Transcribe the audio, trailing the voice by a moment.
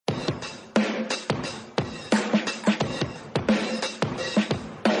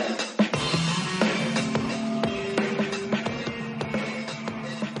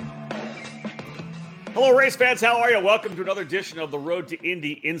Hello, race fans. How are you? Welcome to another edition of the Road to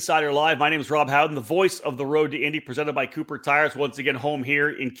Indy Insider Live. My name is Rob Howden, the voice of the Road to Indy, presented by Cooper Tires. Once again, home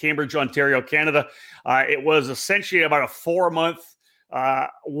here in Cambridge, Ontario, Canada. It was essentially about a 4-month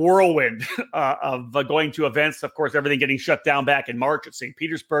whirlwind of going to events. Of course, everything getting shut down back in March at St.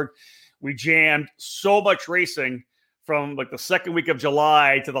 Petersburg. We jammed so much racing from like the second week of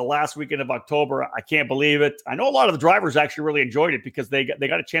July to the last weekend of October. I can't believe it. I know a lot of the drivers actually really enjoyed it because they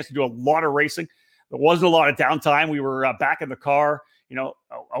got a chance to do a lot of racing. There wasn't a lot of downtime. We were back in the car,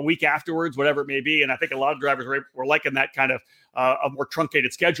 a week afterwards, whatever it may be. And I think a lot of drivers were liking that kind of a more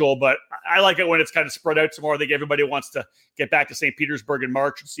truncated schedule. But I like it when it's kind of spread out some more. I think everybody wants to get back to St. Petersburg in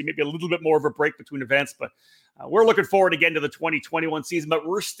March and see maybe a little bit more of a break between events. But we're looking forward again to the 2021 season. But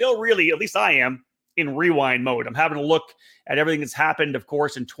we're still really, at least I am, in rewind mode. I'm having a look at everything that's happened, of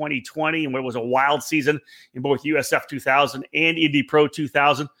course, in 2020 and what was a wild season in both USF 2000 and Indy Pro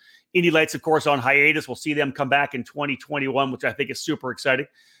 2000. Indy Lights, of course, on hiatus. We'll see them come back in 2021, which I think is super exciting.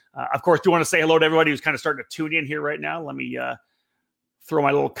 Of course, do want to say hello to everybody who's kind of starting to tune in here right now. Let me throw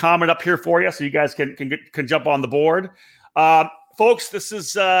my little comment up here for you so you guys can jump on the board. Folks, this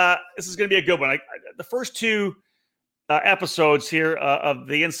is going to be a good one. The first two episodes here of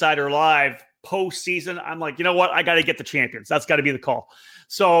the Insider Live postseason, I'm like, you know what? I got to get the champions. That's got to be the call.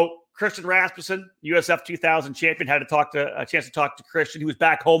 So Christian Rasmussen, USF 2000 champion, had a chance to talk to Christian. He was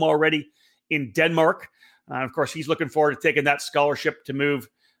back home already in Denmark. Of course, he's looking forward to taking that scholarship to move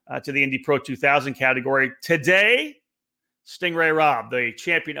to the Indy Pro 2000 category. Today, Sting Ray Robb, the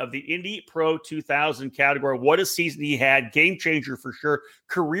champion of the Indy Pro 2000 category. What a season he had. Game changer for sure.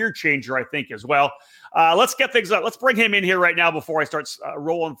 Career changer, I think, as well. Let's get things up. Let's bring him in here right now before I start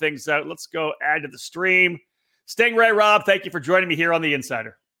rolling things out. Let's go add to the stream. Sting Ray Robb, thank you for joining me here on the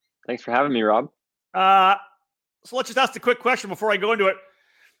Insider. Thanks for having me, Rob. So let's just ask the quick question before I go into it.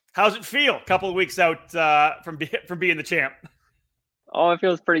 How's it feel a couple of weeks out from being the champ? Oh, it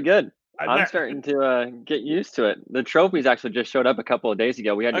feels pretty good. I'm starting to get used to it. The trophies actually just showed up a couple of days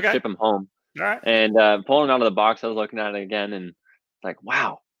ago. We had to ship them home. All right. And pulling them out of the box, I was looking at it again and like,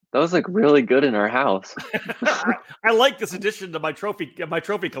 wow, those look really good in our house. I like this addition to my trophy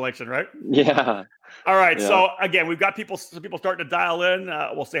collection, right? Yeah. All right. Yeah. So again, we've got some people starting to dial in.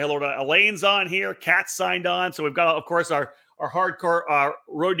 We'll say hello to Elaine's on here. Kat's signed on. So we've got, of course, our hardcore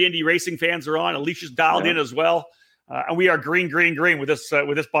Road to Indy racing fans are on. Alicia's dialed in as well. And we are green with this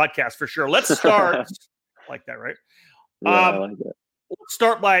podcast for sure. Let's start like that, right? Yeah, I like it. Let's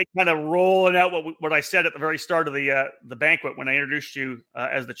start by kind of rolling out what I said at the very start of the banquet when I introduced you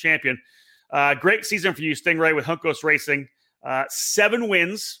as the champion. Great season for you, Sting Ray, with Juncos Racing. 7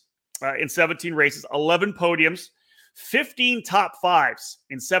 wins in 17 races, 11 podiums, 15 top fives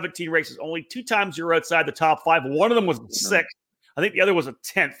in 17 races. Only 2 times you were outside the top 5. One of them was 6th. I think the other was a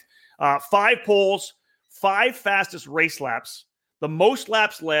 10th. 5 poles, 5 fastest race laps, the most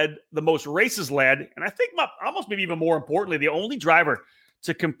laps led, the most races led, and I think almost maybe even more importantly, the only driver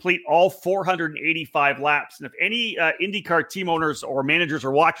to complete all 485 laps. And if any IndyCar team owners or managers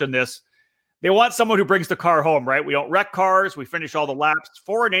are watching this, they want someone who brings the car home, right? We don't wreck cars. We finish all the laps.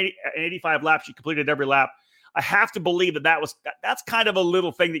 485 laps, you completed every lap. I have to believe that's kind of a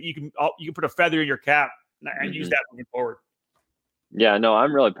little thing that you can put a feather in your cap and use that moving forward. Yeah, no,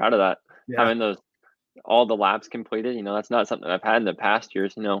 I'm really proud of that. Yeah. Having all the laps completed, that's not something I've had in the past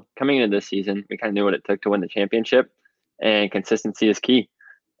years. Coming into this season, we kind of knew what it took to win the championship, and consistency is key.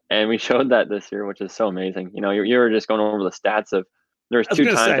 And we showed that this year, which is so amazing. You were just going over the stats of there's 2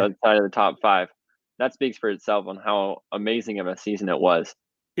 times outside of the top 5. That speaks for itself on how amazing of a season it was.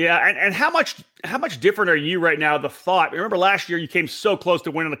 Yeah, and how much different are you right now? The thought. Remember last year you came so close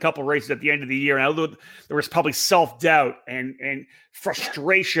to winning a couple races at the end of the year, and I know there was probably self-doubt and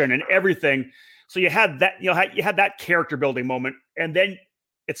frustration and everything. So you had that, you had that character building moment, and then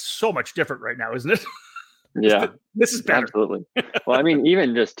it's so much different right now, isn't it? Yeah, this is better. Absolutely. Well, I mean,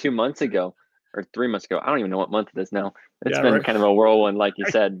 even just 2 months ago or 3 months ago, I don't even know what month it is now. It's been kind of a whirlwind, like you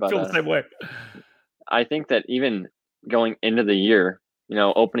said. But I feel the same way. I think that even going into the year,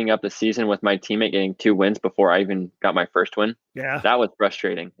 opening up the season with my teammate getting 2 wins before I even got my first win, that was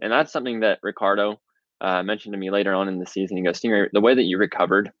frustrating. And that's something that Ricardo mentioned to me later on in the season. He goes, Sting Ray, the way that you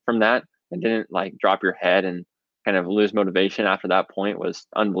recovered from that and didn't drop your head and kind of lose motivation after that point was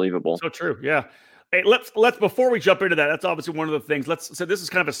unbelievable. So true. Yeah. Hey, let's before we jump into that, that's obviously one of the things. So this is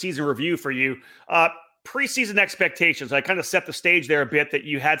kind of a season review for you. Preseason expectations. I kind of set the stage there a bit that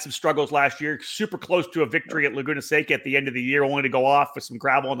you had some struggles last year, super close to a victory at Laguna Seca at the end of the year, only to go off with some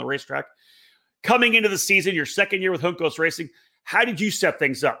gravel on the racetrack. Coming into the season, your second year with Juncos Racing, how did you set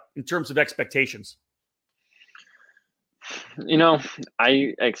things up in terms of expectations? You know,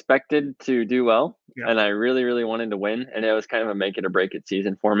 I expected to do well, Yeah. and I really, really wanted to win, and it was kind of a make it or break it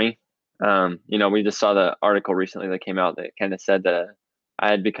season for me. You know, we just saw the article recently that came out that kind of said that I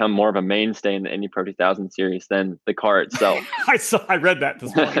had become more of a mainstay in the Indy Pro 2000 series than the car itself. I read that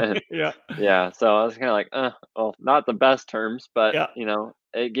this morning. Yeah. Yeah. So I was kind of like, well, not the best terms, but Yeah. you know,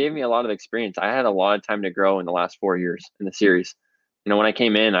 it gave me a lot of experience. I had a lot of time to grow in the last 4 years in the series. You know, when I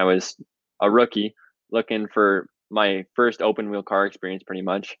came in, I was a rookie looking for my first open wheel car experience, pretty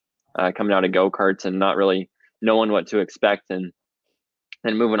much, coming out of go-karts and not really knowing what to expect. And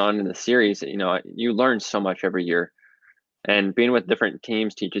moving on in the series, you know, you learn so much every year. And being with different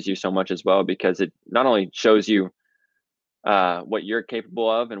teams teaches you so much as well, because it not only shows you what you're capable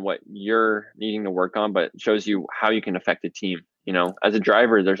of and what you're needing to work on, but it shows you how you can affect a team. You know, as a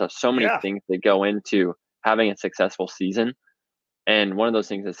driver, there's so many things that go into having a successful season. And one of those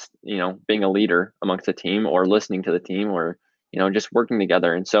things is, you know, being a leader amongst a team, or listening to the team, or, you know, just working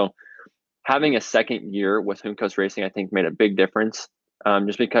together. And so having a second year with Juncos Racing, I think, made a big difference,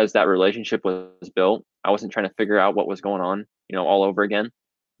 just because that relationship was built. I wasn't trying to figure out what was going on, you know, all over again.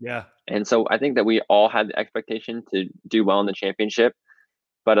 Yeah. And so I think that we all had the expectation to do well in the championship.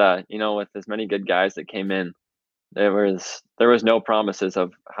 But, you know, with as many good guys that came in, there was no promises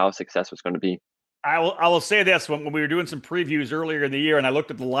of how success was going to be. I will say this: when we were doing some previews earlier in the year, and I looked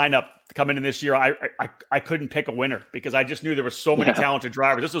at the lineup coming in this year, I couldn't pick a winner, because I just knew there were so many talented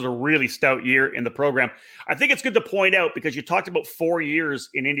drivers. This was a really stout year in the program. I think it's good to point out, because you talked about 4 years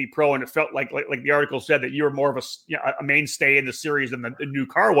in Indy Pro, and it felt like the article said that you were more of a mainstay in the series than the new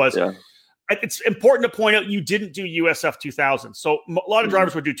car was. Yeah. It's important to point out you didn't do USF 2000. So a lot of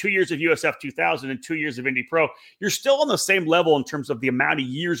drivers would do 2 years of USF 2000 and 2 years of Indy Pro. You're still on the same level in terms of the amount of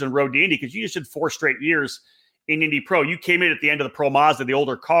years in Road to Indy, because you just did 4 straight years in Indy Pro. You came in at the end of the Pro Mazda, the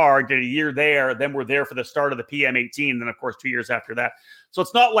older car, did a year there, then we're there for the start of the PM18, and then of course 2 years after that. So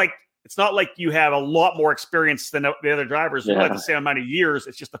it's not like you have a lot more experience than the other drivers who have the same amount of years.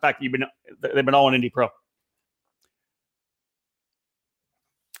 It's just the fact that they've been all in Indy Pro.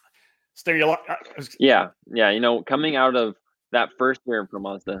 Yeah. You know, coming out of that first year in Pro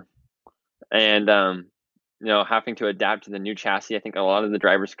Mazda, and you know, having to adapt to the new chassis, I think a lot of the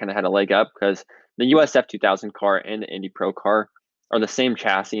drivers kind of had a leg up, because the USF 2000 car and the Indy Pro car are the same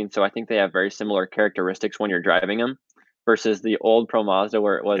chassis, and so I think they have very similar characteristics when you're driving them, versus the old Pro Mazda,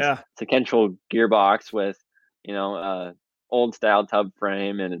 where it was sequential gearbox with, you know, old style tub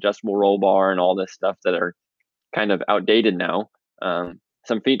frame and adjustable roll bar and all this stuff that are kind of outdated now.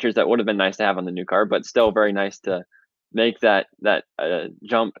 Some features that would have been nice to have on the new car, but still very nice to make that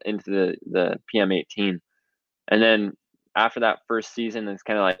jump into the PM18. And then after that first season, it's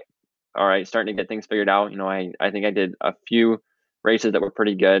kind of like, all right, starting to get things figured out. You know, I think I did a few races that were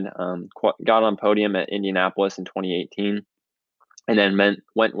pretty good. Got on podium at Indianapolis in 2018, and then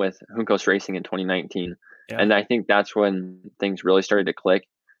went with Juncos Racing in 2019. And I think that's when things really started to click.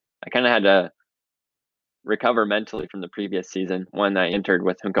 I kind of had to recover mentally from the previous season when I entered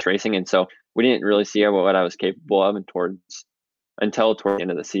with Juncos Racing, and so we didn't really see what I was capable of until toward the end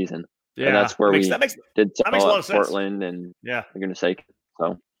of the season. Yeah, and that's where that makes a lot of sense. Portland and Laguna Seca.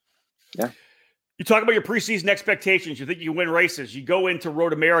 So you talk about your preseason expectations. You think you can win races. You go into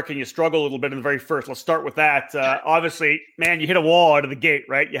Road America and you struggle a little bit in the very first. Let's start with that. Obviously, man, you hit a wall out of the gate,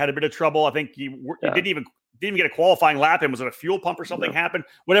 right? You had a bit of trouble. I think you didn't even get a qualifying lap in. Was it a fuel pump or something happened?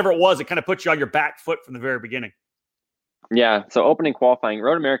 Whatever it was, it kind of put you on your back foot from the very beginning. Yeah. So opening qualifying,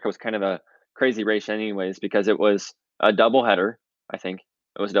 Road America was kind of a crazy race anyways, because it was a doubleheader. I think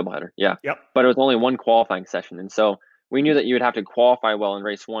it was a doubleheader. Yeah. Yep. But it was only one qualifying session. And so we knew that you would have to qualify well in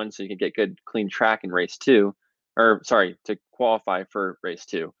race 1 so you could get good, clean track in race 2, to qualify for race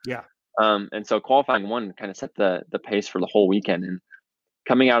 2. Yeah. And so qualifying 1 kind of set the pace for the whole weekend. And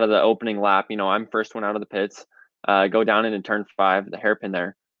coming out of the opening lap, you know, I'm first one out of the pits, go down into turn 5, the hairpin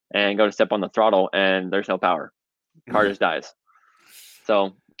there, and go to step on the throttle, and there's no power. Car just dies.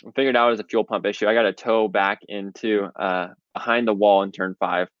 So I figured out it was a fuel pump issue. I got to tow back into behind the wall in turn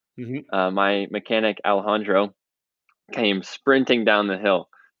 5. My mechanic, Alejandro, came sprinting down the hill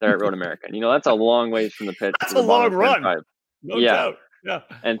there at Road America. And, you know, that's a long ways from the pits. That's a long run. No doubt. Yeah.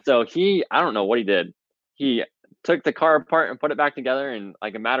 And so I don't know what he did. He took the car apart and put it back together in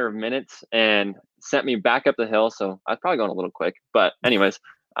like a matter of minutes and sent me back up the hill. So I was probably going a little quick, but anyways,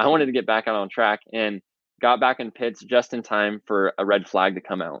 I wanted to get back out on track and got back in pits just in time for a red flag to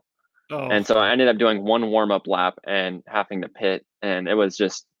come out. And so I ended up doing one warm-up lap and having to pit, and it was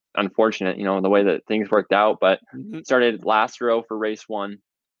just unfortunate, you know, the way that things worked out. But started last row for race 1.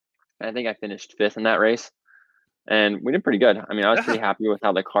 I think I finished 5th in that race. And we did pretty good. I mean, I was pretty happy with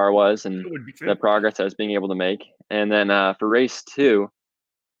how the car was and the progress I was being able to make. And then for race 2,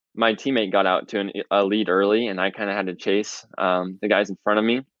 my teammate got out to a lead early, and I kind of had to chase the guys in front of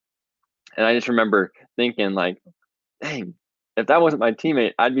me. And I just remember thinking, like, dang, if that wasn't my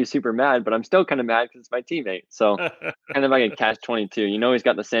teammate, I'd be super mad, but I'm still kind of mad because it's my teammate. So kind of like a catch-22. You know, he's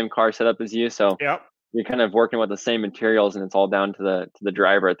got the same car set up as you, so you're kind of working with the same materials, and it's all down to the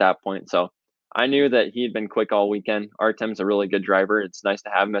driver at that point. So I knew that he had been quick all weekend. Artem's a really good driver. It's nice to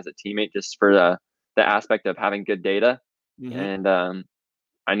have him as a teammate just for the aspect of having good data. And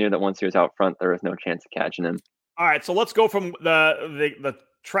I knew that once he was out front, there was no chance of catching him. All right, so let's go from the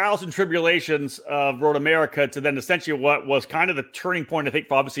trials and tribulations of Road America to then essentially what was kind of the turning point, I think,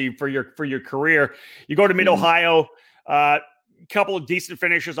 obviously for your career. You go to Mid-Ohio, couple of decent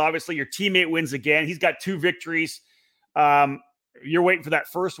finishes. Obviously, your teammate wins again. He's got 2 victories. You're waiting for that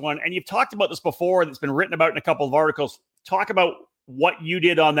first one, and you've talked about this before. That's been written about in a couple of articles. Talk about what you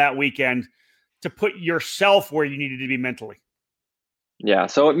did on that weekend to put yourself where you needed to be mentally. Yeah.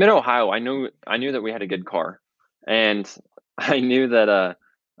 So at Mid-Ohio, I knew that we had a good car, and I knew that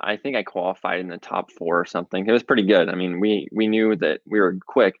I think I qualified in the top 4 or something. It was pretty good. I mean, we knew that we were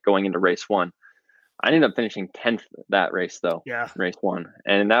quick going into race 1. I ended up finishing 10th that race though. Yeah. Race 1,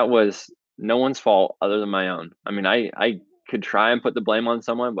 and that was no one's fault other than my own. I mean, I could try and put the blame on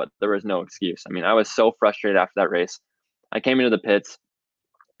someone, but there was no excuse. I mean, I was so frustrated after that race. I came into the pits,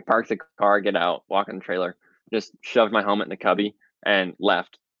 parked the car, get out, walk in the trailer, just shoved my helmet in the cubby and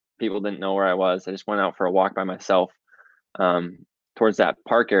left. People didn't know where I was. I just went out for a walk by myself towards that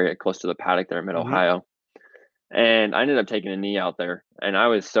park area close to the paddock there in Mid-Ohio. And I ended up taking a knee out there, and I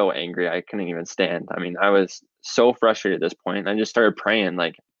was so angry I couldn't even stand. I mean, I was so frustrated at this point. I just started praying,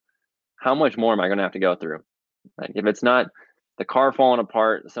 like, how much more am I going to have to go through? Like, if it's not the car falling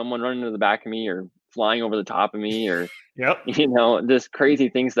apart, someone running to the back of me or flying over the top of me, or you know, just crazy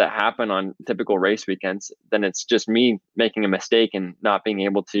things that happen on typical race weekends, then it's just me making a mistake and not being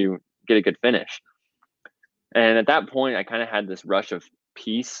able to get a good finish. And at that point, I kind of had this rush of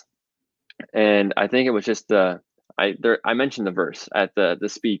peace. And I think it was just I mentioned the verse at the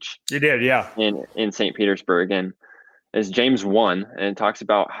speech. You did, yeah. In St. Petersburg, and it's James 1, and it talks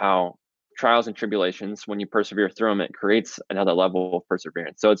about how trials and tribulations, when you persevere through them, it creates another level of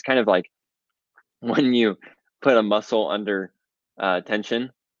perseverance. So it's kind of like when you put a muscle under tension,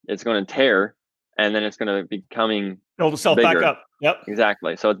 it's going to tear, and then it's going to be build itself bigger. Back up. Yep.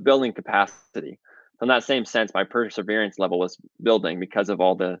 Exactly. So it's building capacity. So in that same sense, my perseverance level was building because of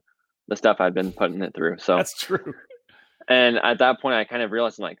all the stuff I'd been putting it through. So that's true. And at that point, I kind of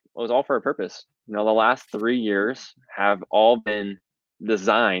realized, like, it was all for a purpose. You know, the last 3 years have all been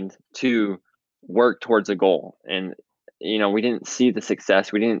designed to work towards a goal. And, you know, we didn't see the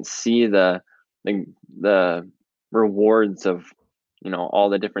success. We didn't see the rewards of, you know, all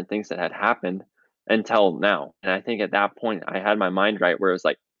the different things that had happened until now. And I think at that point, I had my mind right where it was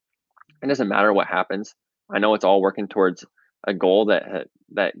like, it doesn't matter what happens. I know it's all working towards a goal that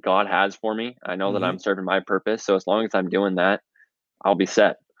God has for me. I know that I'm serving my purpose. So as long as I'm doing that, I'll be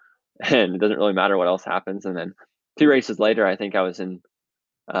set. And it doesn't really matter what else happens. And then 2 races later, I think I was in,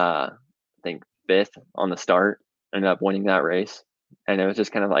 I think 5th on the start, ended up winning that race. And it was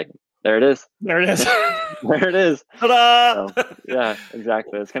just kind of like, there it is. There it is. There it is. Ta-da! So, yeah,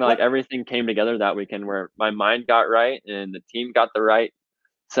 exactly. It's kind of like everything came together that weekend where my mind got right and the team got the right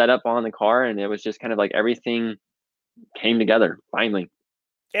setup on the car. And it was just kind of like everything came together finally.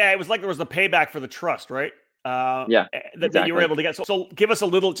 Yeah, it was like there was the payback for the trust, right? That you were able to get. So give us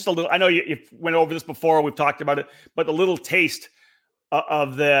just a little. I know you went over this before. We've talked about it, but the little taste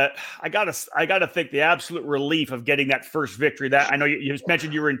of the. I gotta think the absolute relief of getting that first victory. That I know you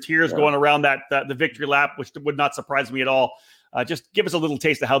mentioned you were in tears going around the victory lap, which would not surprise me at all. Just give us a little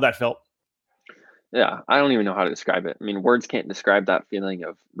taste of how that felt. Yeah, I don't even know how to describe it. I mean, words can't describe that feeling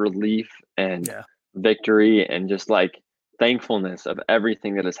of relief and victory and just like thankfulness of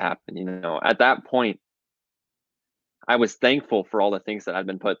everything that has happened. You know, at that point, I was thankful for all the things that I'd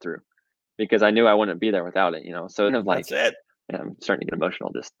been put through because I knew I wouldn't be there without it. You know, so kind of like that's it. Yeah, I'm starting to get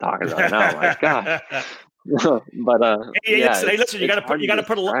emotional just talking about it now. I'm like, God. But hey, listen, you got to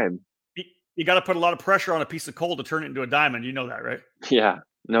put a lot of pressure on a piece of coal to turn it into a diamond. You know that, right? Yeah,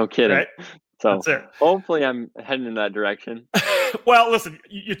 no kidding. Right? So hopefully I'm heading in that direction. Well, listen,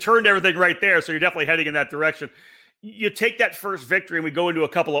 you turned everything right there, so you're definitely heading in that direction. You take that first victory, and we go into a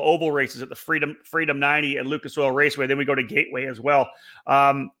couple of oval races at the Freedom 90 and Lucas Oil Raceway. Then we go to Gateway as well.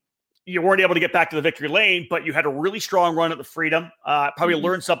 you weren't able to get back to the victory lane, but you had a really strong run at the Freedom. Probably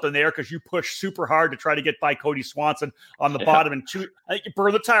learned something there because you pushed super hard to try to get by Cody Swanson on the bottom. And I think you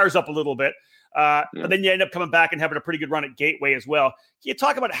burned the tires up a little bit. But then you end up coming back and having a pretty good run at Gateway as well. Can you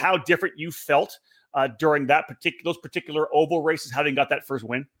talk about how different you felt during those particular oval races, having got that first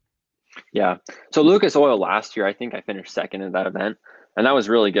win? Yeah. So Lucas Oil last year, I think I finished second in that event. And that was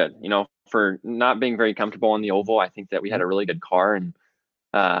really good. For not being very comfortable on the oval, I think that we had a really good car. And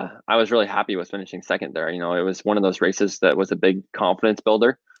I was really happy with finishing second there. It was one of those races that was a big confidence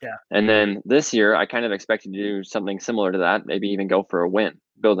builder. Yeah. And then this year, I kind of expected to do something similar to that, maybe even go for a win,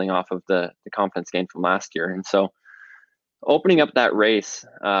 building off of the confidence gain from last year. And so opening up that race,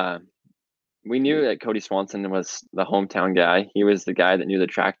 we knew that Cody Swanson was the hometown guy. He was the guy that knew the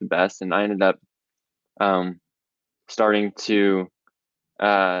track the best. And I ended up starting to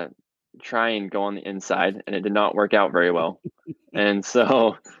try and go on the inside, and it did not work out very well. And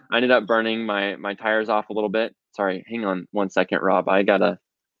so I ended up burning my tires off a little bit. Sorry, hang on 1 second, Rob. I gotta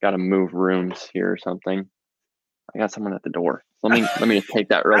move rooms here or something. I got someone at the door. Let me just take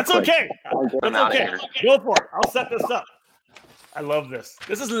that real quick. That's okay. That's okay. Go for it. I'll set this up. I love this.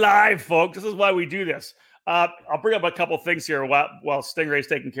 This is live, folks. This is why we do this. I'll bring up a couple things here while Sting Ray's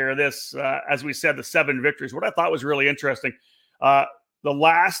taking care of this. As we said, the 7 victories. What I thought was really interesting, the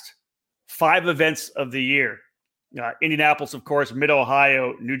last 5 events of the year, Indianapolis, of course,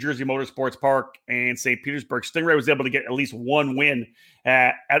 Mid-Ohio, New Jersey Motorsports Park, and St. Petersburg. Sting Ray was able to get at least one win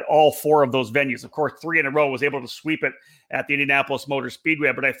at all 4 of those venues. Of course, 3 in a row, was able to sweep it at the Indianapolis Motor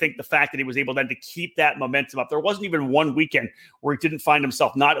Speedway. But I think the fact that he was able then to keep that momentum up, there wasn't even one weekend where he didn't find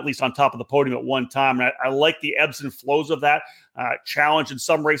himself not at least on top of the podium at one time. And I like the ebbs and flows of that. Challenge in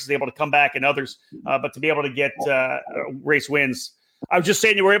some races, able to come back in others. But to be able to get race wins, I was just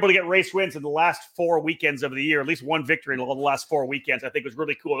saying you were able to get race wins in the last 4 weekends of the year, at least one victory in the last 4 weekends. I think was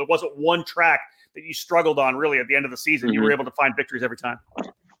really cool. It wasn't one track that you struggled on really at the end of the season. Mm-hmm. You were able to find victories every time.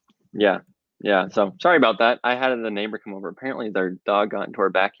 Yeah. So sorry about that. I had a neighbor come over. Apparently their dog got into our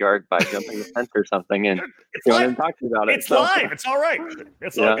backyard by jumping the fence or something. And they wanted to talk to you about it. It's live. It's all right.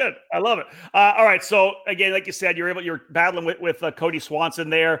 It's all good. I love it. All right. So again, like you said, you're battling with Cody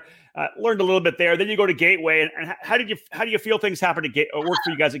Swanson there. Learned a little bit there. Then you go to Gateway. And how do you feel things happen to work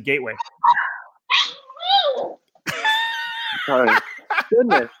for you guys at Gateway? Sorry.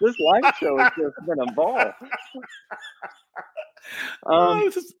 Goodness, this live show is just been a ball. I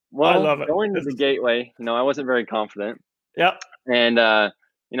love it. Going to the Gateway, I wasn't very confident. Yep. And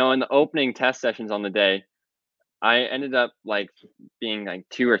in the opening test sessions on the day, I ended up being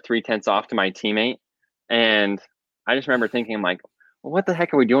 2 or 3 tenths off to my teammate. And I just remember thinking, well, what the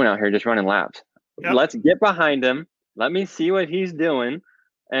heck are we doing out here just running laps? Yep. Let's get behind him. Let me see what he's doing.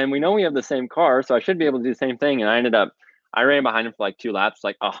 And we know we have the same car, so I should be able to do the same thing. And I ran behind him for 2 laps,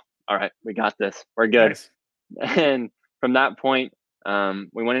 oh, all right, we got this. We're good. Nice. And from that point,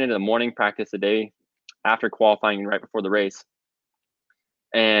 we went into the morning practice the day after qualifying right before the race.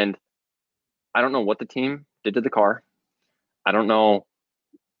 And I don't know what the team did to the car. I don't know.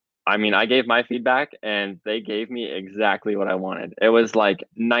 I mean, I gave my feedback and they gave me exactly what I wanted. It was like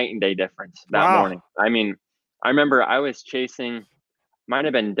night and day difference that morning. I mean, I remember I was chasing, might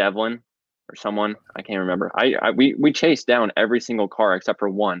have been Devlin or someone, I can't remember. We chased down every single car except for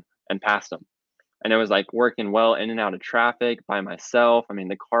one and passed them. And it was working well in and out of traffic by myself. I mean,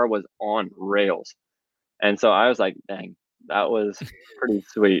 the car was on rails. And so I was like, dang, that was pretty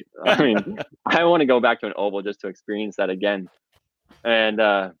sweet. I mean, I want to go back to an oval just to experience that again. And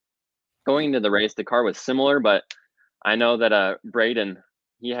going into the race, the car was similar, but I know that Braden,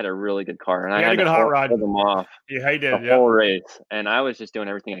 he had a really good car. And I had a good hot rod. Him off yeah, he did. The whole race. And I was just doing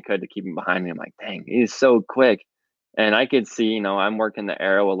everything I could to keep him behind me. I'm like, dang, he's so quick. And I could see, I'm working the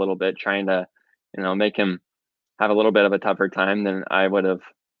aero a little bit, trying to, make him have a little bit of a tougher time than I would have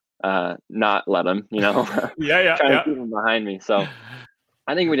not let him, trying to keep him behind me. So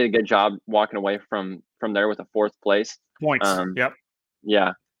I think we did a good job walking away from there with a 4th place. Points. Yep.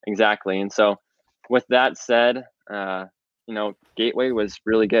 Yeah, exactly. And so with that said, Gateway was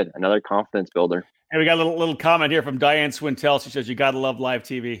really good. Another confidence builder. And we got a little comment here from Diane Swintel. She says, you got to love live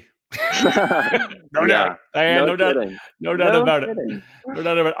TV. No doubt. Diane, no doubt about it. No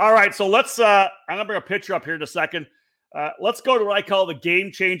doubt about it. All right. So let's, I'm going to bring a picture up here in a second. Let's go to what I call the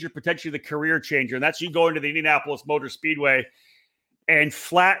game changer, potentially the career changer. And that's you going to the Indianapolis Motor Speedway and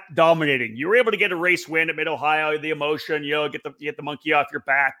flat dominating. You were able to get a race win at Mid-Ohio, the emotion, get the monkey off your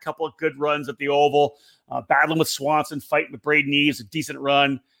back, couple of good runs at the Oval, battling with Swanson, fighting with Braden Eves, a decent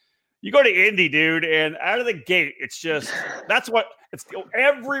run. You go to Indy, dude, and out of the gate, it's just it's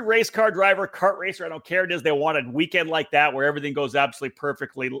every race car driver, kart racer, I don't care it is, they want a weekend like that where everything goes absolutely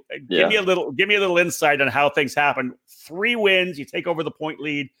perfectly. Give me a little insight on how things happen. 3 wins, you take over the point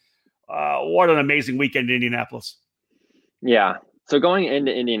lead. What an amazing weekend in Indianapolis. Yeah. So going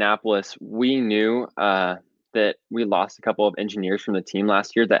into Indianapolis, we knew that we lost a couple of engineers from the team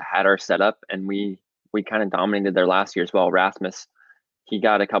last year that had our setup, and we kind of dominated there last year as well. Rasmus, he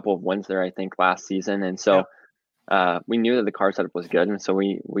got a couple of wins there, I think, last season. And so we knew that the car setup was good. And so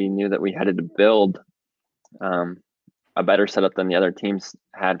we knew that we had to build a better setup than the other teams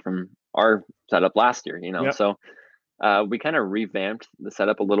had from our setup last year, you know? Yep. So we kind of revamped the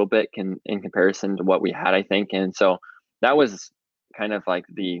setup a little bit in comparison to what we had, I think. And so that was kind of like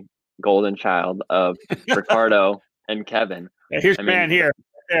the golden child of Ricardo and Kevin. Yeah, here's the man here.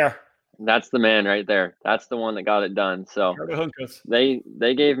 There. That's the man right there. That's the one that got it done. So they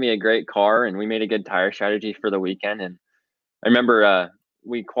gave me a great car, and we made a good tire strategy for the weekend. And I remember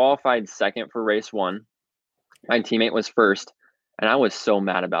we qualified second for race 1. My teammate was first, and I was so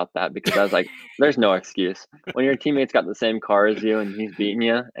mad about that because I was like, there's no excuse. When your teammate's got the same car as you and he's beating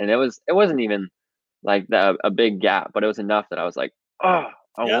you, and it wasn't even like a big gap, but it was enough that I was like, oh,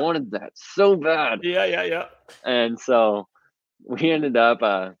 I wanted that so bad. Yeah. And so we ended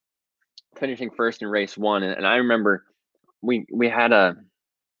up finishing first in race 1, and I remember we had there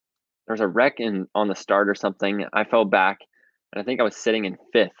was a wreck on the start or something. I fell back, and I think I was sitting in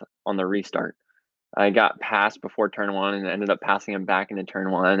 5th on the restart. I got passed before turn 1 and ended up passing him back into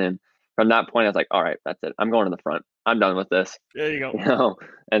turn 1. And from that point, I was like, all right, that's it. I'm going to the front. I'm done with this. There you go. You know?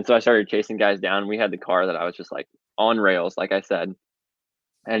 And so I started chasing guys down. We had the car that I was just like on rails, like I said.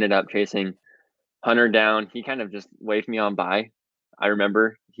 I ended up chasing Hunter down. He kind of just waved me on by. I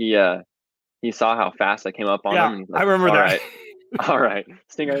remember he saw how fast I came up on him. And like, I remember that. Right, all right,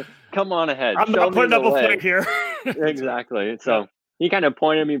 Sting Ray, come on ahead. I'm not putting up a fight here. Exactly. So he kind of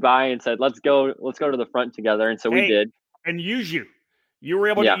pointed me by and said, let's go to the front together. And so we did. And use you. You were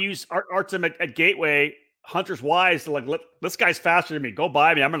able to use Artem at Gateway, Hunter's wise to like, this guy's faster than me. Go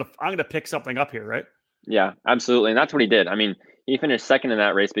by me. I'm gonna pick something up here, right? Yeah, absolutely. And that's what he did. I mean, he finished second in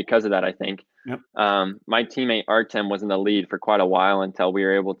that race because of that, I think. Yep. My teammate Artem was in the lead for quite a while until we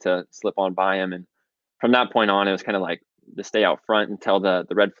were able to slip on by him. And from that point on, it was kind of like to stay out front until the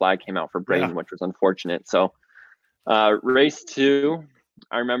red flag came out for Braden, which was unfortunate. So race 2,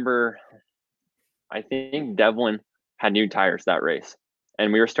 I remember, I think Devlin had new tires that race,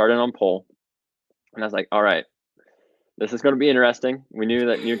 and we were starting on pole. And I was like, all right, this is going to be interesting. We knew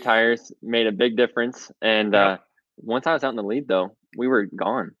that new tires made a big difference. And once I was out in the lead, though, we were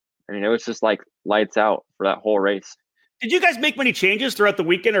gone. I mean, it was just like lights out for that whole race. Did you guys make many changes throughout the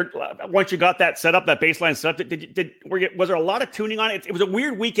weekend, or once you got that set up, that baseline set up? Was there a lot of tuning on it? It was a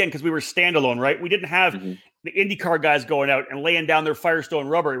weird weekend because we were standalone, right? We didn't have the IndyCar guys going out and laying down their Firestone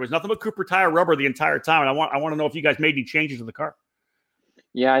rubber. It was nothing but Cooper tire rubber the entire time. And I want to know if you guys made any changes to the car.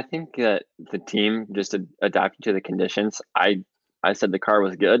 Yeah, I think that the team just adapted to the conditions. I said the car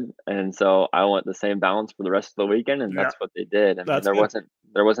was good, and so I want the same balance for the rest of the weekend, and that's what they did. I mean,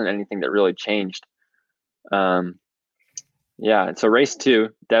 there wasn't anything that really changed. Yeah, so race 2,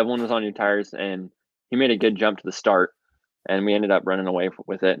 Devlin was on new tires, and he made a good jump to the start, and we ended up running away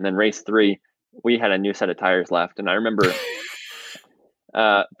with it. And then race 3, we had a new set of tires left, and I remember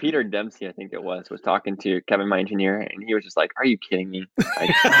Peter Dempsey, I think it was talking to Kevin, my engineer, and he was just like, "Are you kidding me?"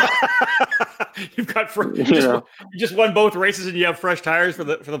 You've got you just won both races, and you have fresh tires for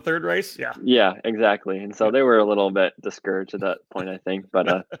the 3rd race. Yeah, exactly. And so they were a little bit discouraged at that point, I think, but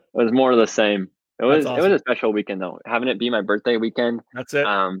it was more of the same. It was awesome. It was a special weekend though, having it be my birthday weekend. That's it.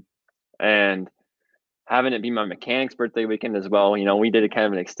 And having it be my mechanic's birthday weekend as well. You know, we did a kind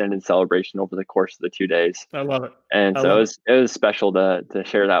of an extended celebration over the course of the 2 days. I love it. And so it was special to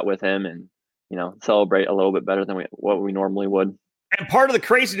share that with him and, you know, celebrate a little bit better than what we normally would. And part of the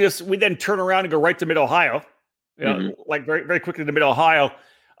craziness, we then turn around and go right to Mid-Ohio, you know, like very, very quickly to Mid-Ohio.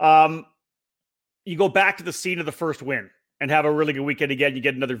 You go back to the scene of the first win and have a really good weekend again. You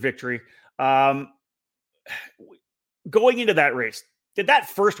get another victory. Going into that race, did that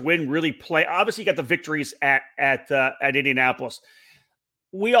first win really play? Obviously, you got the victories at Indianapolis.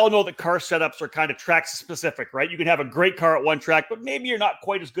 We all know that car setups are kind of track specific, right? You can have a great car at one track, but maybe you're not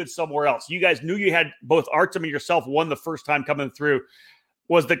quite as good somewhere else. You guys knew you had both Artem and yourself won the first time coming through.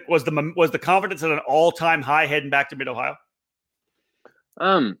 Was the confidence at an all-time high heading back to Mid-Ohio?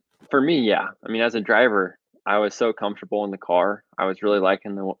 For me, yeah. I mean, as a driver, I was so comfortable in the car. I was really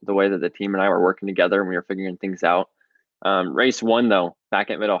liking the way that the team and I were working together and we were figuring things out. Race 1, though, back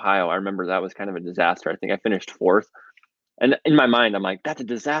at Mid-Ohio, I remember that was kind of a disaster. I think I finished 4th. And in my mind, I'm like, that's a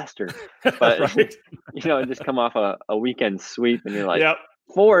disaster. But, right. just come off a weekend sweep and you're like, Yep.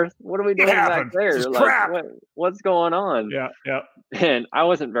 fourth, what are we doing back happened? This there? is Like, crap. what's going on? Yeah. Yeah. And I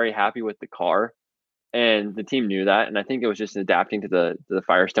wasn't very happy with the car. And the team knew that. And I think it was just adapting to the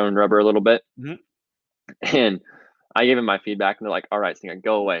Firestone rubber a little bit. Mm-hmm. And I gave him my feedback and they're like, all right, Stinger,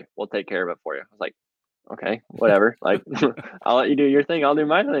 go away. We'll take care of it for you. I was like, okay, whatever. Like, I'll let you do your thing. I'll do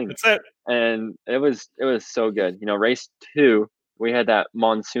my thing. That's it. And it was so good. Race 2, we had that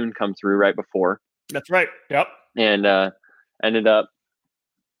monsoon come through right before. That's right. Yep. And ended up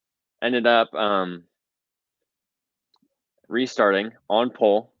restarting on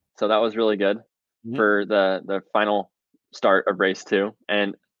pole. So that was really good for the final start of race 2,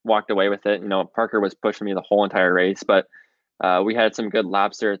 and walked away with it. Parker was pushing me the whole entire race, but we had some good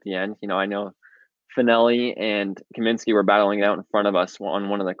laps there at the end. I know Finelli and Kaminsky were battling it out in front of us on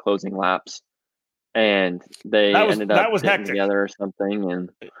one of the closing laps, and they ended up getting together or something. And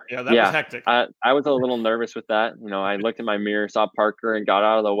that was hectic. I was a little nervous with that. I looked in my mirror, saw Parker, and got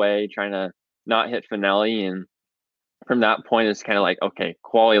out of the way, trying to not hit Finelli. And from that point, it's kind of like, okay,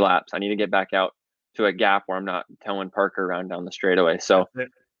 quality laps. I need to get back out to a gap where I'm not towing Parker around down the straightaway. So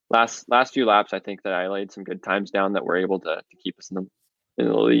last few laps, I think that I laid some good times down that were able to keep us in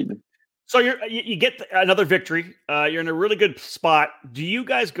the lead. So you get another victory. You're in a really good spot. Do you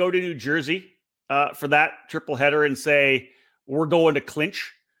guys go to New Jersey for that triple header and say, we're going to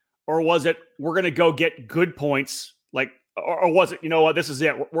clinch? Or was it, we're going to go get good points? Or was it, you know what, this is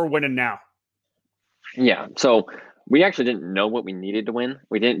it, we're winning now? Yeah. So we actually didn't know what we needed to win.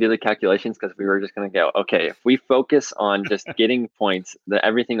 We didn't do the calculations because we were just going to go, okay, if we focus on just getting points, then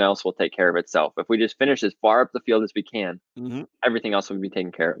everything else will take care of itself. If we just finish as far up the field as we can, everything else will be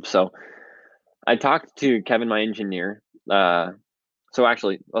taken care of. So I talked to Kevin, my engineer. So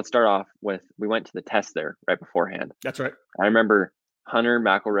actually, let's start off with, we went to the test there right beforehand. That's right. I remember Hunter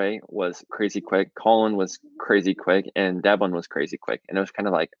McElroy was crazy quick, Colin was crazy quick, and Devlin was crazy quick. And it was kind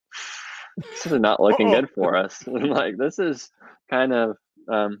of like, this is not looking good for us. Like, this is kind of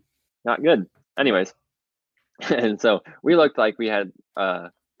not good. Anyways, and so we looked like we had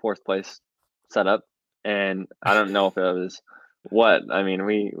fourth place set up. And I don't know if it was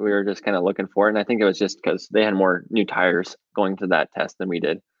we were just kind of looking for it. And I think it was just because they had more new tires going to that test than we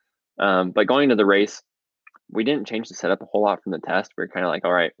did. But going to the race, we didn't change the setup a whole lot from the test. We were kind of like,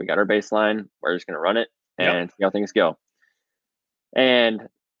 all right, we got our baseline. We're just going to run it and see how things go. And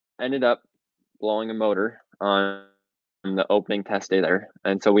ended up blowing a motor on the opening test day there.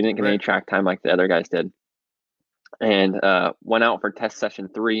 And so we didn't get any track time like the other guys did. And went out for test session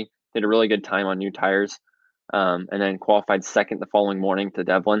 3, did a really good time on new tires. And then qualified second the following morning to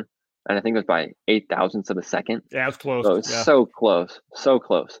Devlin. And I think it was by 0.008 of a second. Yeah, it was close. So it was so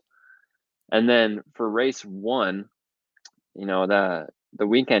close. And then for race 1, the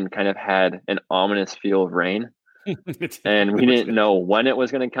weekend kind of had an ominous feel of rain. And we didn't know when it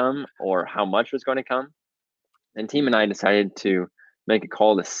was going to come or how much was going to come. And team and I decided to make a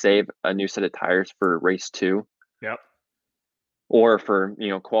call to save a new set of tires for race 2. Yep. Or for,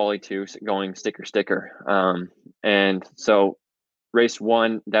 quality 2 going sticker. And so race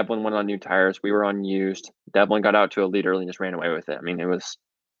 1, Devlin went on new tires. We were on used. Devlin got out to a lead early and just ran away with it. I mean,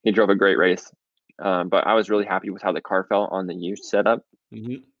 he drove a great race. But I was really happy with how the car felt on the used setup.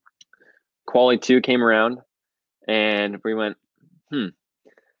 Quality 2 came around and we went,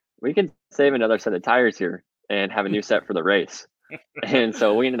 we can save another set of tires here and have a new set for the race. And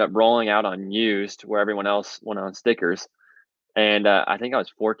so we ended up rolling out on used where everyone else went on stickers. And I think I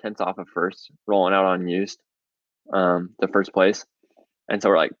was 0.4 off of first, rolling out on used, the first place. And so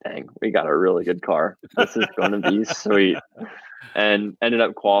we're like, dang, we got a really good car. This is going to be sweet. And ended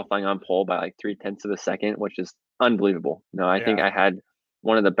up qualifying on pole by like 0.3 of a second, which is unbelievable. I think I had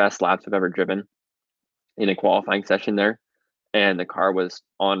one of the best laps I've ever driven in a qualifying session there. And the car was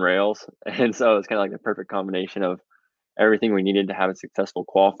on rails. And so it was kind of like the perfect combination of everything we needed to have a successful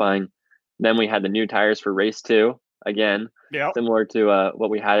qualifying. Then we had the new tires for race 2. Again, similar to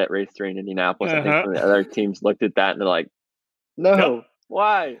what we had at race 3 in Indianapolis. I think some of the other teams looked at that and they're like, no,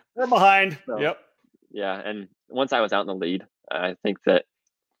 why? We're behind. So, yeah. And once I was out in the lead, I think that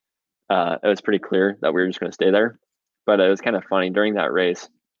it was pretty clear that we were just going to stay there. But it was kind of funny during that race.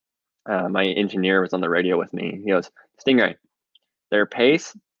 My engineer was on the radio with me. He goes, Sting Ray, their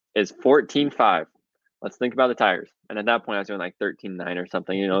pace is 14.5. Let's think about the tires. And at that point, I was doing like 13.9 or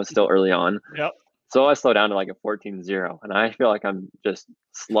something. It's still early on. So I slowed down to like a 14.0. And I feel like I'm just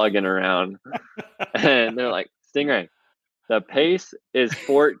slugging around. And they're like, Sting Ray, the pace is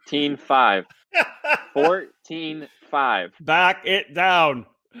 14.5. 14.5. Back it down.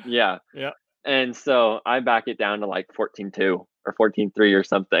 Yeah. And so I back it down to like 14.2 or 14.3 or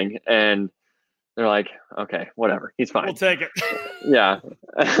something. And they're like, okay, whatever. He's fine. We'll take it. Yeah.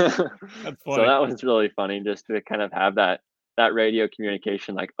 That's funny. So that was really funny just to kind of have that radio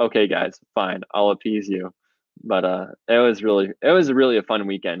communication, like, okay, guys, fine, I'll appease you. But it was really a fun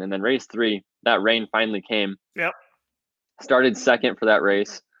weekend. And then race 3, that rain finally came. Yep. Started second for that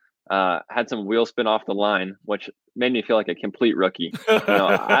race. Had some wheel spin off the line, which made me feel like a complete rookie.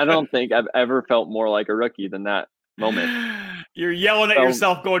 I don't think I've ever felt more like a rookie than that moment. You're yelling at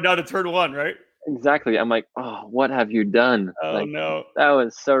yourself going down to turn 1, right? Exactly. I'm like, oh, what have you done? Oh, like, no. That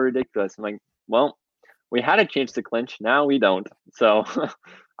was so ridiculous. I'm like, well, we had a chance to clinch. Now we don't. So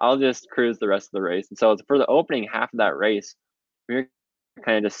I'll just cruise the rest of the race. And so for the opening half of that race, we were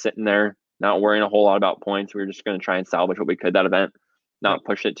kind of just sitting there, not worrying a whole lot about points. We were just going to try and salvage what we could that event, not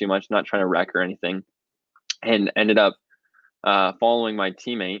push it too much, not trying to wreck or anything. And ended up following my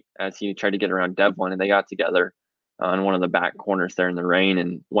teammate as he tried to get around Dev One, and they got together on one of the back corners there in the rain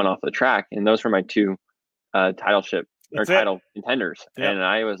and went off the track. And those were my 2 title contenders. Yep. And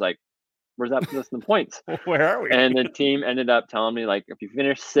I was like, where's that put us in the points? Where are we? And the team ended up telling me, like, if you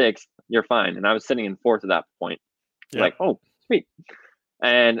finish 6th, you're fine. And I was sitting in 4th at that point. Yep. Like, oh, sweet.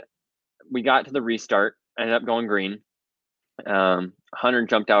 And we got to the restart, ended up going green. Hunter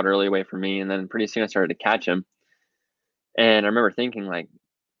jumped out early away from me, and then pretty soon I started to catch him. And I remember thinking, like,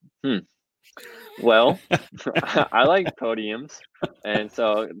 well, I like podiums. And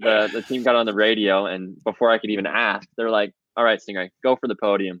so the team got on the radio, and before I could even ask, they're like, all right, Sting Ray, go for the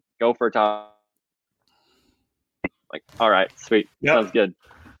podium. Go for a top. Like, all right, sweet. Yep. Sounds good.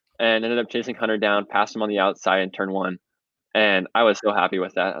 And ended up chasing Hunter down, passed him on the outside in turn 1. And I was so happy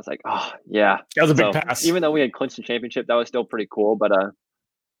with that. I was like, oh, yeah. That was a big pass. Even though we had clinched the championship, that was still pretty cool. But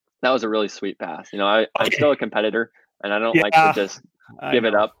that was a really sweet pass. I'm still a competitor, and I don't like to just give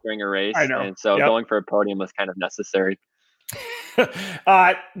it up during a race. I know. And so going for a podium was kind of necessary.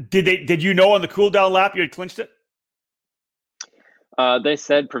 Did you know on the cool down lap you had clinched it? They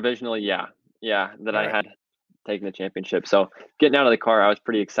said provisionally, that I had taken the championship. So getting out of the car, I was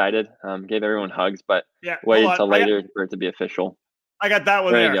pretty excited. Gave everyone hugs, but waited until later for it to be official. I got that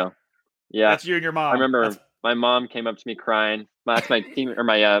one there. There you go. Yeah. That's you and your mom. I remember my mom came up to me crying. That's my team or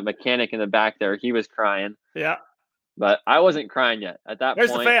my mechanic in the back there. He was crying. Yeah. But I wasn't crying yet. At that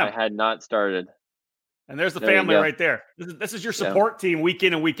point, I had not started. And there's the family right there. This is your support team week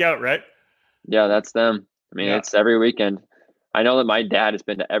in and week out, right? Yeah, that's them. I mean, it's every weekend. I know that my dad has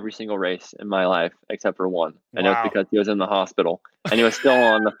been to every single race in my life except for one. I know it's because he was in the hospital, and he was still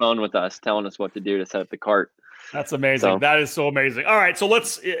on the phone with us telling us what to do to set up the cart. That's amazing. That is so amazing. All right, so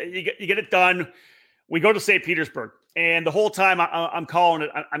you get it done. We go to St. Petersburg, and the whole time I'm calling it.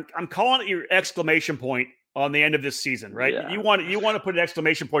 I'm calling it your exclamation point on the end of this season, right? Yeah. You want to put an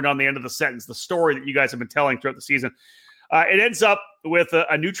exclamation point on the end of the sentence, the story that you guys have been telling throughout the season. It ends up with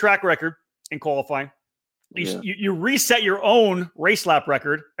a new track record in qualifying. You reset your own race lap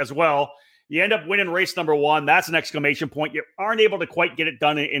record as well. You end up winning race number 1. That's an exclamation point. You aren't able to quite get it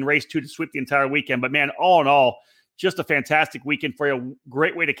done in race 2 to sweep the entire weekend. But, man, all in all, just a fantastic weekend for you.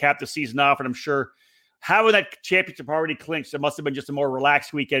 Great way to cap the season off. And I'm sure having that championship already clinched, it must have been just a more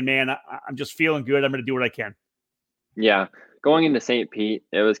relaxed weekend, man. I'm just feeling good. I'm going to do what I can. Yeah. Going into St. Pete,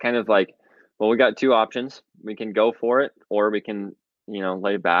 it was kind of like, well, we got 2 options. We can go for it, or we can,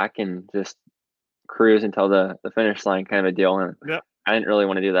 lay back and just cruise until the finish line kind of a deal. And I didn't really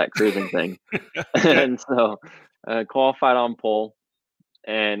want to do that cruising thing. And so qualified on pole.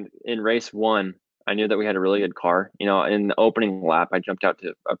 And in race 1, I knew that we had a really good car. In the opening lap, I jumped out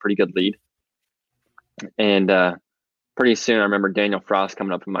to a pretty good lead. And pretty soon I remember Daniel Frost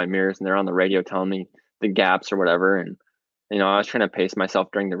coming up in my mirrors, and they're on the radio telling me the gaps or whatever. And, I was trying to pace myself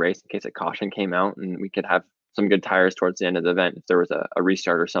during the race in case a caution came out and we could have some good tires towards the end of the event if there was a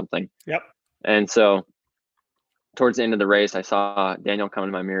restart or something. Yep. And so towards the end of the race, I saw Daniel come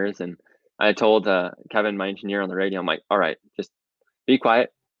in my mirrors, and I told Kevin, my engineer on the radio, I'm like, all right, just be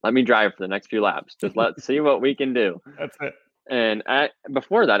quiet. Let me drive for the next few laps. Just let's see what we can do. That's it. And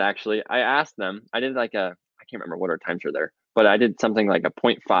before that, actually, I asked them, I did I can't remember what our times were there, but I did something like a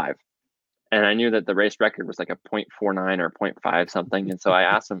 0.5. And I knew that the race record was like a 0.49 or 0.5 something. And so I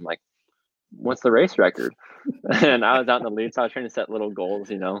asked them, like, what's the race record? And I was out in the lead, so I was trying to set little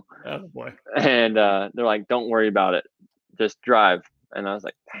goals, Oh boy. And they're like, don't worry about it, just drive. And I was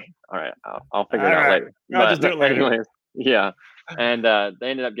like, dang, all right, I'll figure it out later. I'll just do it later. Anyways, yeah. And they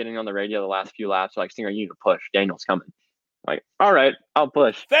ended up getting on the radio the last few laps, like, Sting Ray, you need to push, Daniel's coming. Like, all right, I'll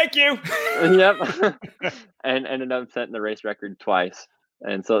push. Thank you. Yep. And ended up setting the race record twice.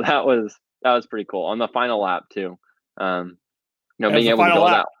 And so that was pretty cool on the final lap too. being able to go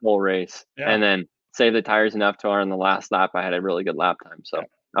that whole race Yeah. and then save the tires enough to on the last lap, I had a really good lap time. So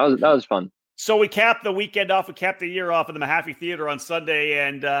that was fun. So we capped the weekend off. We capped the year off in the Mahaffey Theater on Sunday,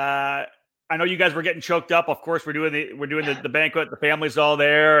 and I know you guys were getting choked up. Of course, we're doing the banquet. The family's all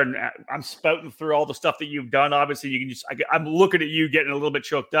there, and I'm spouting through all the stuff that you've done. Obviously, you can I'm looking at you getting a little bit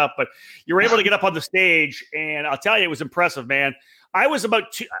choked up, but you were able to get up on the stage, and I'll tell you, it was impressive, man. I was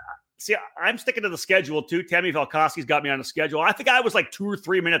about to. See, I'm sticking to the schedule too. Tammy Valkoski's got me on the schedule. I think I was like 2 or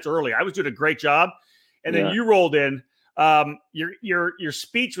 3 minutes early. I was doing a great job, and then you rolled in. Your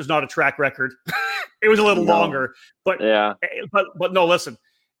speech was not a track record. It was a little longer, but no, listen,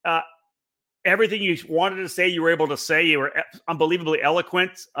 everything you wanted to say, you were able to say. You were unbelievably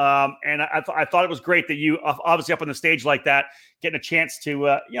eloquent. And I thought it was great that you obviously up on the stage like that, getting a chance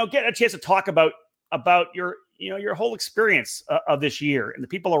to, talk about your whole experience of this year and the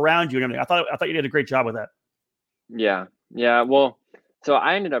people around you and everything. I thought you did a great job with that. Yeah. Yeah. Well, so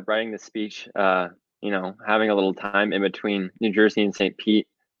I ended up writing the speech, having a little time in between New Jersey and St. Pete.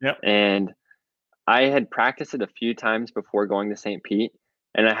 Yep. And I had practiced it a few times before going to St. Pete,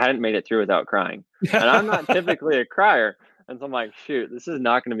 and I hadn't made it through without crying. And I'm not typically a crier. And so I'm like, shoot, this is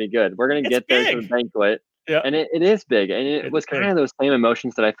not going to be good. We're going to get there to the banquet. Yeah. And it is big. And it was kind of those same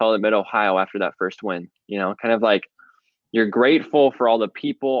emotions that I felt at Mid-Ohio after that first win. Kind of like you're grateful for all the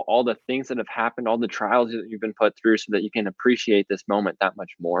people, all the things that have happened, all the trials that you've been put through so that you can appreciate this moment that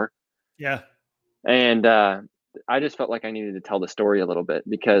much more. Yeah. And I just felt like I needed to tell the story a little bit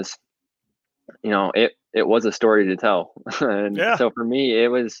because, it was a story to tell. And so for me, it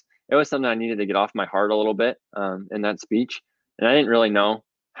was something I needed to get off my heart a little bit in that speech. And I didn't really know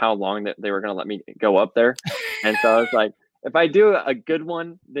how long that they were going to let me go up there. And so I was like, if I do a good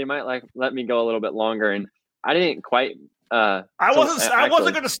one, they might let me go a little bit longer. And I didn't quite. I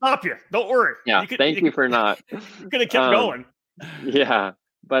wasn't going to stop you. Don't worry. Yeah. Thank you for not. You could have kept going. Yeah.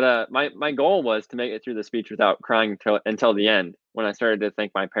 But my goal was to make it through the speech without crying until the end when I started to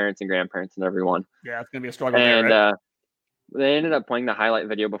thank my parents and grandparents and everyone. Yeah, it's going to be a struggle. And there, right? They ended up playing the highlight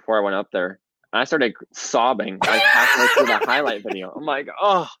video before I went up there. And I started sobbing like halfway through the highlight video. I'm like,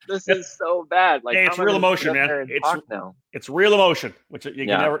 oh, this is so bad. Like, hey, it's real emotion, man. It's real emotion, which you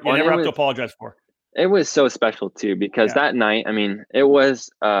never have to apologize for. It was so special too, because that night, I mean, it was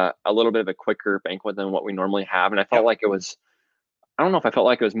a little bit of a quicker banquet than what we normally have. And I felt like it was, I don't know if I felt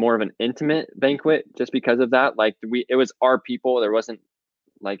like it was more of an intimate banquet just because of that. Like it was our people. There wasn't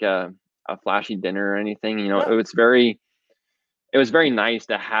like a flashy dinner or anything, It was very nice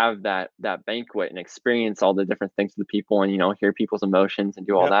to have that banquet and experience all the different things with the people and, hear people's emotions and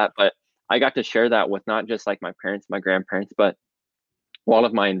do all that. But I got to share that with not just like my parents, my grandparents, but a lot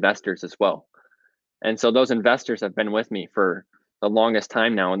of my investors as well. And so those investors have been with me for the longest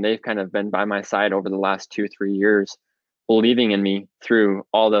time now, and they've kind of been by my side over the last 2-3 years, believing in me through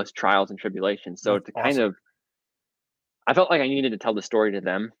all those trials and tribulations. So That's awesome. I felt like I needed to tell the story to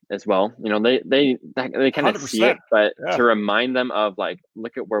them as well. They kind of see it, but to remind them of like,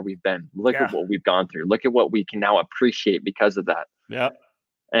 look at where we've been, look at what we've gone through, look at what we can now appreciate because of that. Yeah.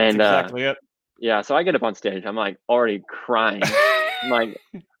 And that's exactly it. Yeah. So I get up on stage, I'm like already crying. I'm like,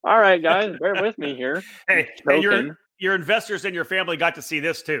 all right, guys, bear with me here. Hey, and your investors and your family got to see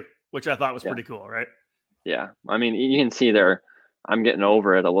this too, which I thought was pretty cool, right? Yeah. I mean, you can see there, I'm getting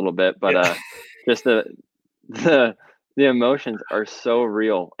over it a little bit, but just the emotions are so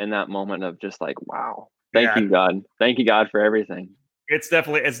real in that moment of just like, wow, thank you, God. Thank you, God, for everything. It's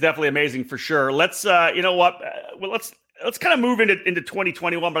definitely amazing for sure. Let's, let's kind of move into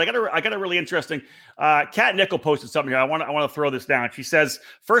 2021, but I got a really interesting, Kat Nickel posted something here. I want to throw this down. She says,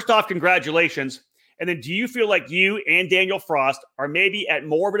 first off, congratulations. And then do you feel like you and Daniel Frost are maybe at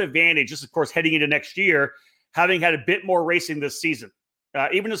more of an advantage, just of course, heading into next year, having had a bit more racing this season,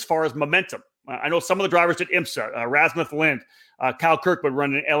 even as far as momentum? I know some of the drivers at IMSA, Rasmuth Lind, Kyle Kirkwood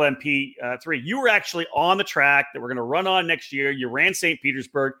running LMP3. You were actually on the track that we're going to run on next year. You ran St.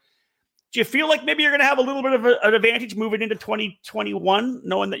 Petersburg. Do you feel like maybe you're going to have a little bit of an advantage moving into 2021,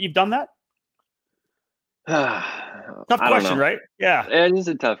 knowing that you've done that? Tough question, right? Yeah. It is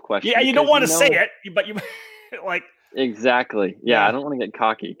a tough question. Yeah, you don't want to say it, but you like. Exactly. Yeah, I don't want to get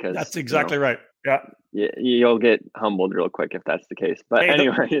cocky because. That's exactly right. Yeah. You'll get humbled real quick if that's the case. But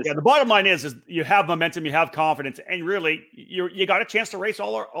anyways. The bottom line is you have momentum, you have confidence, and really you got a chance to race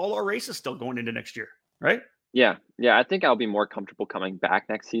all our races still going into next year, right? Yeah. Yeah. I think I'll be more comfortable coming back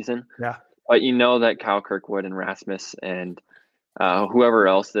next season. Yeah. But that Kyle Kirkwood and Rasmus and whoever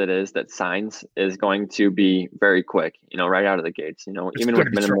else that is that signs is going to be very quick, right out of the gates, even with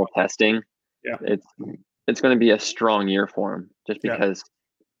minimal testing. Yeah. It's going to be a strong year for them just because,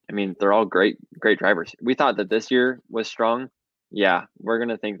 I mean, they're all great drivers. We thought that this year was strong yeah, we're going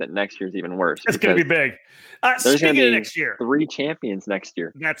to think that next year's even worse. It's going to be big. There's going to be next year, 3 champions next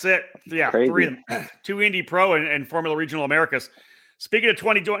year. That's it. Yeah, Crazy. 3 of them. 2 Indy Pro and Formula Regional Americas. Speaking of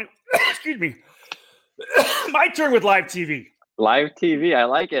 2020, excuse me, my turn with live TV. Live TV, I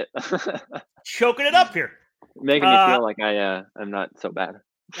like it. Choking it up here. Making me feel like I'm not so bad.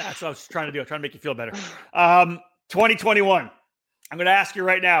 That's what I was trying to do. I'm trying to make you feel better. 2021. I'm going to ask you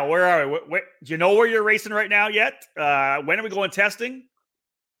right now, where are we? Do you know where you're racing right now yet? When are we going testing?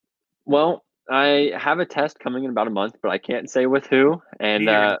 Well, I have a test coming in about a month, but I can't say with who. And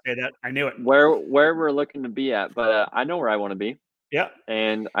say that. I knew it. Where we're looking to be at, but I know where I want to be. Yeah.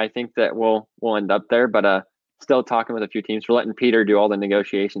 And I think that we'll end up there, but still talking with a few teams. We're letting Peter do all the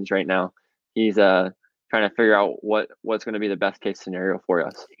negotiations right now. He's trying to figure out what's going to be the best case scenario for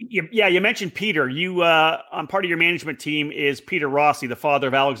us. Yeah, you mentioned Peter. You on part of your management team is Peter Rossi, the father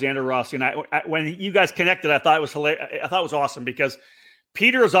of Alexander Rossi. And I when you guys connected, I thought it was hilarious. I thought it was awesome because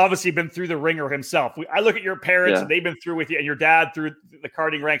Peter has obviously been through the ringer himself. I look at your parents and they've been through with you, and your dad through the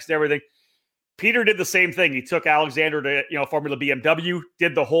karting ranks and everything. Peter did the same thing. He took Alexander to Formula BMW,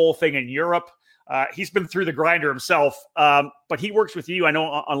 did the whole thing in Europe. He's been through the grinder himself, but he works with you. I know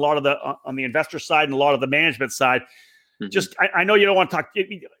on a lot of on the investor side and a lot of the management side. Mm-hmm. Just I know you don't want to talk.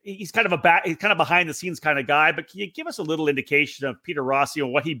 He's kind of he's kind of behind the scenes kind of guy. But can you give us a little indication of Peter Rossi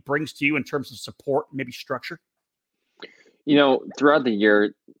and what he brings to you in terms of support, maybe structure? Throughout the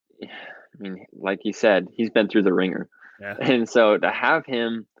year, I mean, like you said, he's been through the ringer, and so to have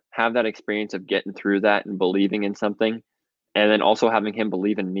him have that experience of getting through that and believing in something, and then also having him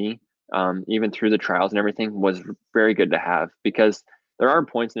believe in me. Even through the trials and everything was very good to have, because there are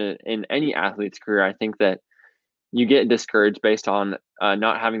points in any athlete's career, I think, that you get discouraged based on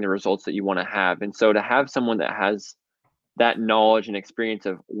not having the results that you want to have. And so to have someone that has that knowledge and experience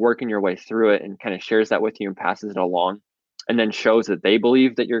of working your way through it and kind of shares that with you and passes it along and then shows that they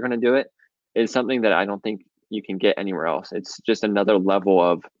believe that you're going to do it is something that I don't think you can get anywhere else. It's just another level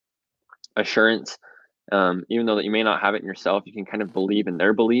of assurance. Even though that you may not have it in yourself, you can kind of believe in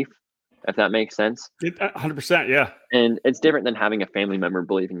their belief, if that makes sense. 100%, yeah. And it's different than having a family member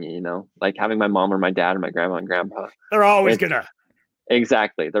believe in you, like having my mom or my dad or my grandma and grandpa. They're always gonna.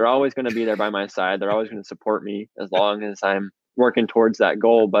 Exactly. They're always going to be there by my side. They're always going to support me as long as I'm working towards that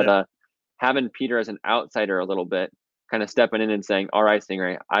goal. But having Peter as an outsider a little bit, kind of stepping in and saying, all right, Sting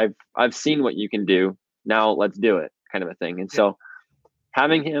Ray, I've seen what you can do. Now let's do it, kind of a thing. And so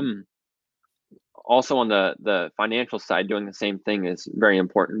having him also on the financial side doing the same thing is very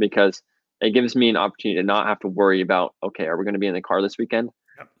important, because it gives me an opportunity to not have to worry about, okay, are we going to be in the car this weekend?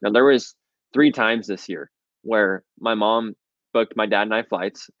 Yep. Now, there was 3 times this year where my mom booked my dad and I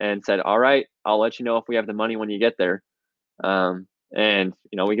flights and said, all right, I'll let you know if we have the money when you get there. And,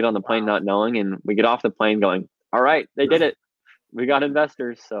 we get on the plane not knowing, and we get off the plane going, all right, they did it. We got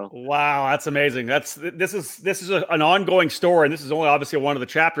investors. So wow, that's amazing. This is an ongoing story, and this is only obviously one of the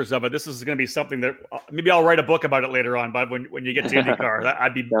chapters of it. This is going to be something that maybe I'll write a book about it later on. But when you get to IndyCar,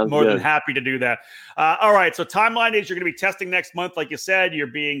 I'd be more than happy to do that. All right, so timeline is you're going to be testing next month, like you said. You're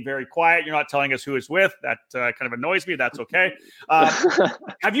being very quiet. You're not telling us who it's with. That kind of annoys me. That's okay.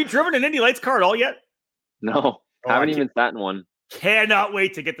 Have you driven an Indy Lights car at all yet? No, haven't even sat in one. Cannot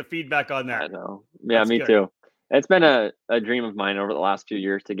wait to get the feedback on that. I know. Yeah, that's me good. Too. It's been a dream of mine over the last few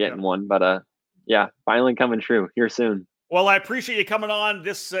years to get in one, but finally coming true here soon. Well, I appreciate you coming on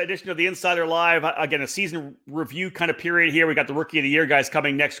this edition of the Insider Live. Again, a season review kind of period here. We got the Rookie of the Year guys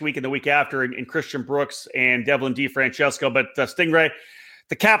coming next week and the week after in Christian Brooks and Devlin DeFrancesco. But Sting Ray,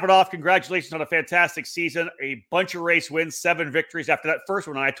 to cap it off, congratulations on a fantastic season. A bunch of race wins, 7 victories after that first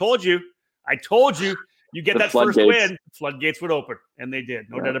one. And I told you, you get that first win, floodgates would open. And they did.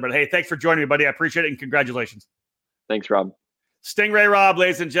 No doubt about it. Hey, thanks for joining me, buddy. I appreciate it, and congratulations. Thanks, Rob. Sting Ray Robb,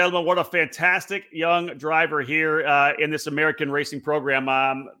 ladies and gentlemen, what a fantastic young driver here in this American racing program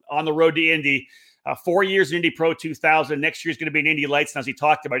on the road to Indy. 4 years in Indy Pro 2000. Next year is going to be in Indy Lights. And as he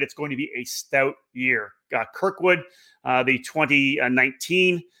talked about, it's going to be a stout year. Kirkwood, the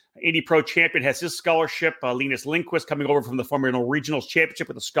 2019 Indy Pro champion, has his scholarship. Linus Lindquist coming over from the Formula Regionals Championship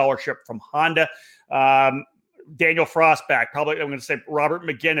with a scholarship from Honda. Daniel Frostback, probably I'm going to say Robert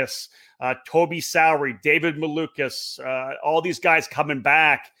McGinnis, Toby Sowery, David Malukas, all these guys coming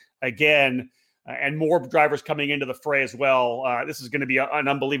back again, and more drivers coming into the fray as well. This is going to be an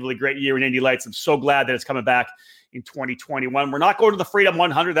unbelievably great year in Indy Lights. I'm so glad that it's coming back in 2021. We're not going to the Freedom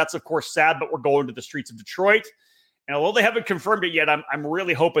 100. That's, of course, sad, but we're going to the streets of Detroit. And although they haven't confirmed it yet, I'm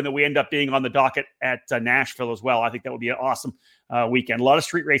really hoping that we end up being on the docket at Nashville as well. I think that would be an awesome weekend. A lot of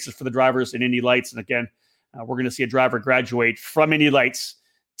street races for the drivers in Indy Lights. And again, we're going to see a driver graduate from Indy Lights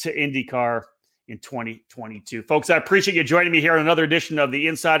to IndyCar in 2022. Folks, I appreciate you joining me here on another edition of The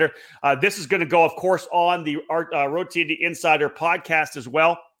Insider. This is going to go, of course, on the Road to Indy Insider podcast as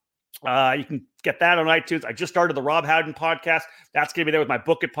well. You can get that on iTunes. I just started the Rob Howden podcast. That's going to be there with my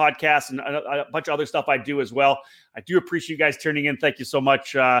Book It podcast and a bunch of other stuff I do as well. I do appreciate you guys tuning in. Thank you so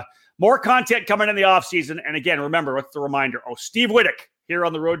much. More content coming in the off season. And again, remember, what's the reminder? Steve Whittick here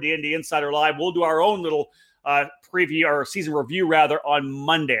on the Road to Indy Insider Live. We'll do our own little preview or season review rather on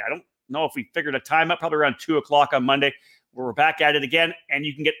Monday. I don't know if we figured a time out, probably around 2:00 on Monday. We're back at it again. And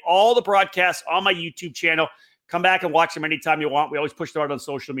you can get all the broadcasts on my YouTube channel. Come back and watch them anytime you want. We always push them out on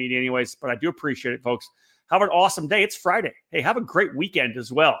social media anyways, but I do appreciate it, folks. Have an awesome day. It's Friday. Hey, have a great weekend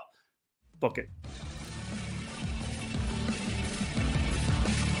as well. Book it.